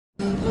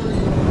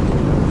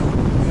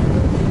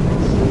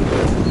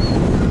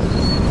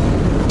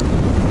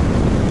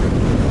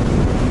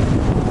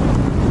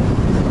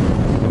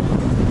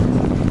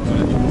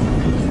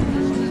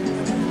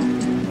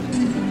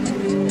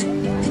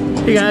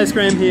Hey guys,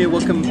 Graham here.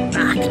 Welcome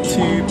back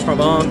to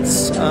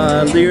Provence.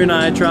 Leah and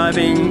I are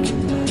driving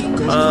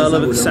all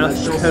over the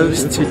south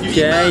coast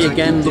today,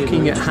 again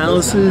looking at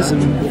houses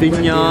and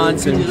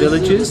vineyards and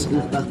villages.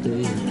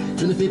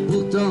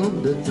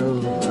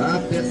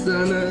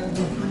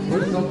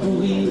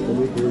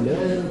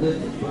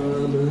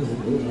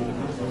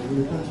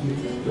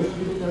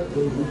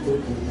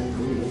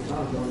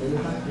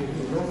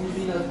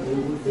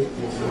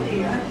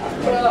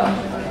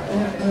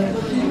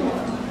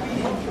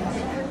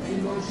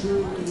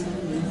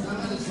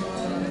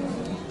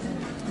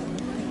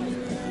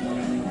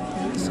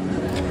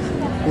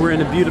 We're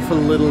in a beautiful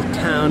little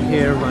town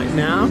here right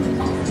now.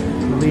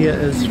 Leah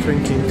is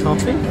drinking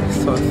coffee,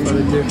 so I thought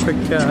I'd do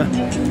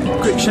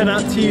a quick shout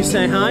out to you,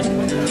 say hi.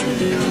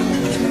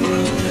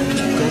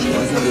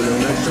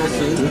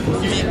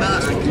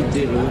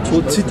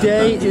 Well,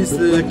 today is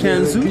the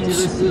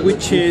 15 août,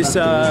 which is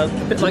a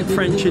bit like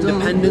French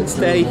Independence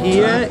Day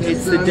here.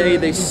 It's the day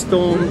they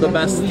stormed the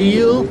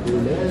Bastille.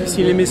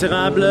 Ici les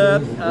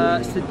Misérables.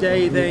 It's the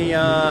day they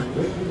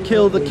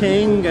killed the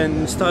king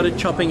and started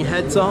chopping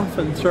heads off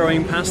and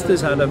throwing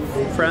pastors out of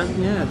France.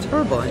 Yeah,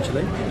 terrible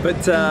actually.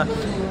 But yeah,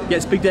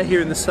 it's a big day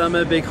here in the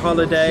summer, big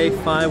holiday,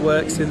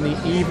 fireworks in the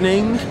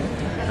evening,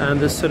 and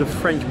there's sort of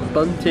French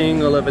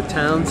bunting all over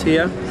towns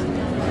here.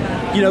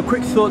 You know,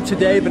 quick thought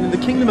today, but in the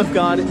kingdom of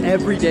God,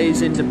 every day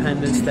is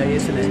Independence Day,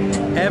 isn't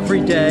it? Every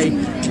day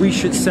we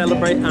should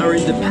celebrate our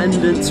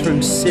independence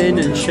from sin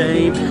and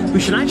shame. We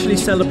should actually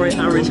celebrate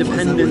our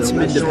independence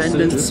from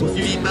independence. You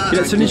know,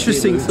 it's an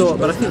interesting thought,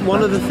 but I think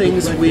one of the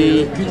things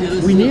we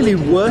nearly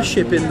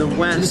worship in the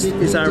West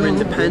is our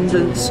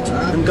independence.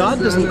 And God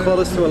doesn't call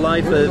us to a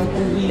life of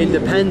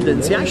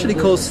independence. He actually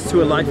calls us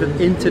to a life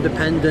of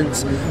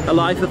interdependence, a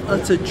life of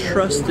utter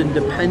trust and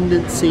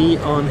dependency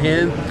on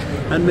Him.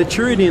 And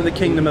maturity in the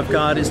kingdom of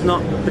God is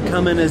not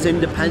becoming as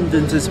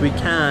independent as we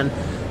can,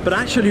 but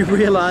actually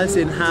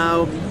realizing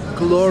how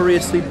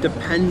gloriously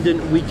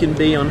dependent we can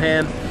be on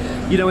Him.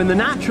 You know, in the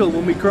natural,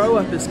 when we grow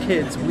up as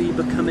kids, we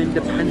become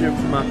independent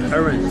from our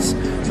parents.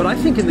 But I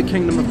think in the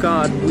kingdom of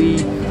God,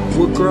 we're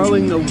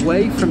growing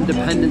away from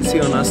dependency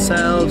on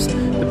ourselves,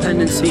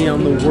 dependency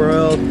on the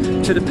world,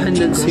 to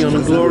dependency on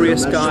a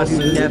glorious God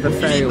who never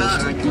fails.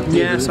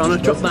 Yeah, so I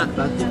want to drop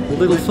that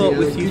little thought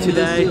with you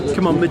today.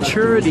 Come on,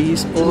 maturity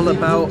is all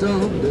about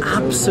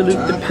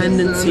absolute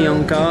dependency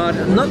on God.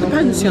 Not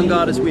dependency on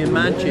God as we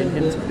imagine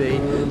Him to be,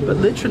 but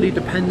literally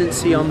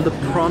dependency on the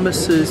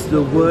promises,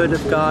 the Word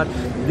of God,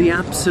 the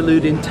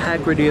absolute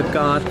integrity of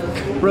God.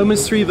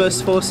 Romans 3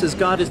 verse 4 says,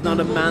 God is not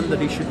a man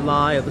that He should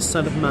lie, or the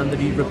son of man that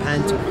He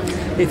repent.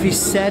 If He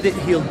said it,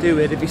 He'll do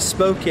it. If He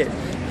spoke it,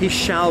 He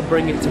shall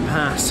bring it to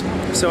pass.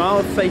 So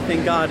our faith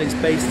in God is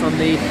based on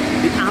the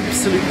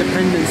absolute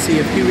dependency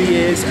of who He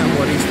is and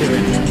what He's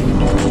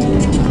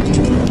doing.